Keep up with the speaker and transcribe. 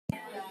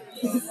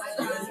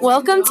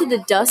Welcome to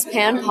the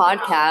Dustpan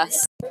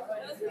Podcast.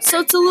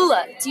 So,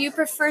 Tallulah, do you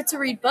prefer to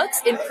read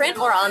books in print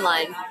or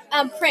online?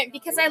 Print,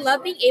 because I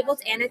love being able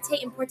to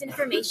annotate important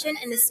information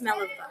and the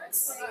smell of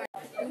books.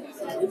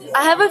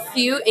 I have a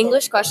few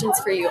English questions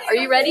for you. Are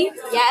you ready?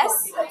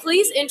 Yes.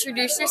 Please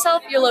introduce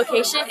yourself, your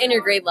location, and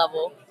your grade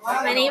level.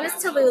 My name is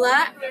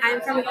Tallulah.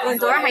 I'm from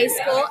Glendora High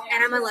School,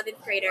 and I'm an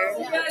 11th grader.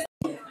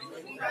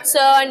 So,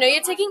 I know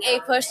you're taking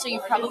A-Push, so you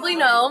probably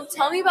know.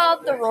 Tell me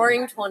about the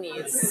Roaring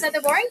 20s. So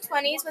the Roaring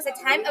 20s was a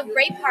time of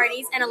great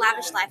parties and a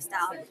lavish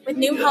lifestyle, with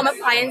new home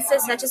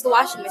appliances such as the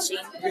washing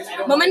machine.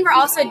 Women were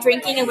also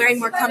drinking and wearing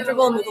more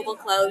comfortable and movable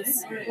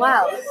clothes.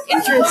 Wow,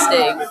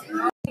 interesting.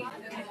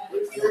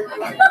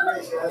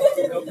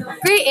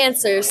 Great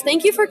answers.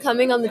 Thank you for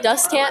coming on the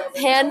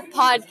Dustpan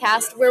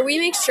Podcast, where we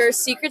make sure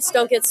secrets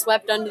don't get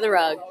swept under the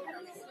rug.